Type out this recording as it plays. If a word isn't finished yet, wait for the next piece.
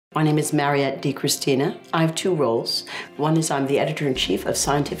My name is Mariette DiChristina. I have two roles. One is I'm the editor-in-chief of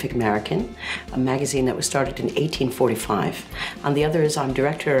Scientific American, a magazine that was started in 1845. And the other is I'm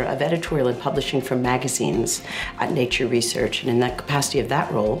director of editorial and publishing for magazines at Nature Research. And in that capacity of that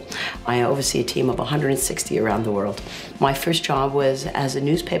role, I oversee a team of 160 around the world. My first job was as a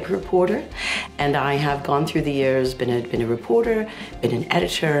newspaper reporter, and I have gone through the years, been a reporter, been an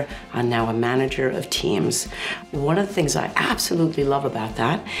editor, and now a manager of teams. One of the things I absolutely love about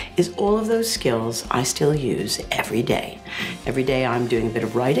that is all of those skills I still use every day. Every day I'm doing a bit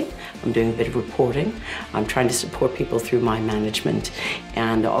of writing, I'm doing a bit of reporting, I'm trying to support people through my management.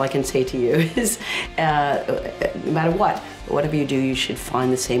 And all I can say to you is, no matter whatever you do, you should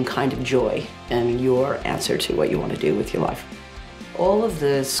find the same kind of joy in your answer to what you want to do with your life. All of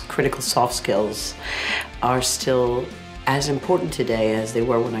those critical soft skills are still as important today as they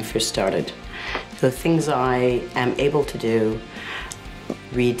were when I first started. The things I am able to do: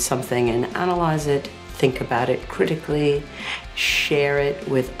 read something and analyze it, think about it critically, share it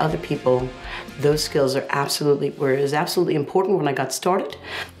with other people. Those skills were as absolutely important when I got started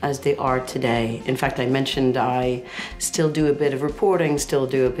as they are today. In fact, I mentioned I still do a bit of reporting, still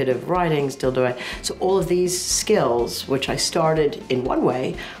do a bit of writing, so all of these skills, which I started in one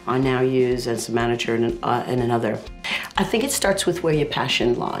way, I now use as a manager in another. I think it starts with where your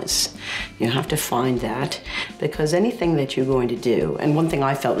passion lies. You have to find that, because anything that you're going to do, and one thing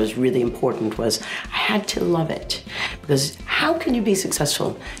I felt was really important was I had to love it. Because how can you be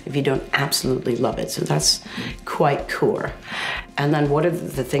successful if you don't absolutely love it? So that's quite core. And then what are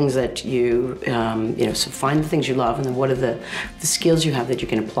the things that so find the things you love, and then what are the skills you have that you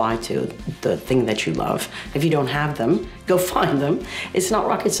can apply to the thing that you love. If you don't have them, go find them. It's not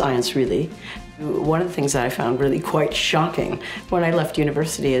rocket science, really. One of the things that I found really quite shocking when I left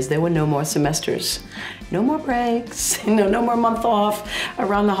university is there were no more semesters, no more breaks, no more month off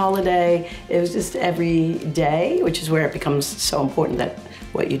around the holiday. It was just every day, which is where it becomes so important that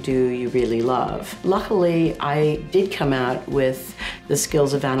what you do, you really love. Luckily, I did come out with the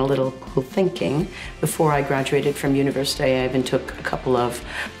skills of analytical thinking. Before I graduated from university, I even took a couple of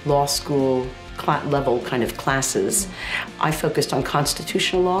law school level kind of classes. I focused on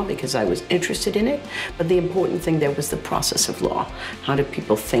constitutional law because I was interested in it, but the important thing there was the process of law. How do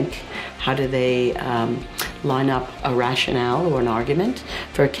people think? How do they line up a rationale or an argument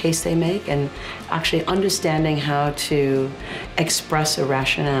for a case they make? And actually understanding how to express a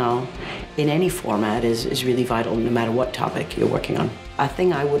rationale in any format is really vital, no matter what topic you're working on. A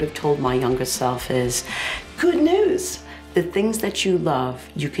thing I would have told my younger self is, good news! The things that you love,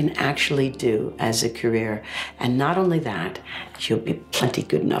 you can actually do as a career. And not only that, you'll be plenty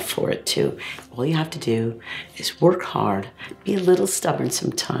good enough for it too. All you have to do is work hard, be a little stubborn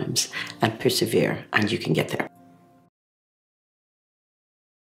sometimes, and persevere, and you can get there.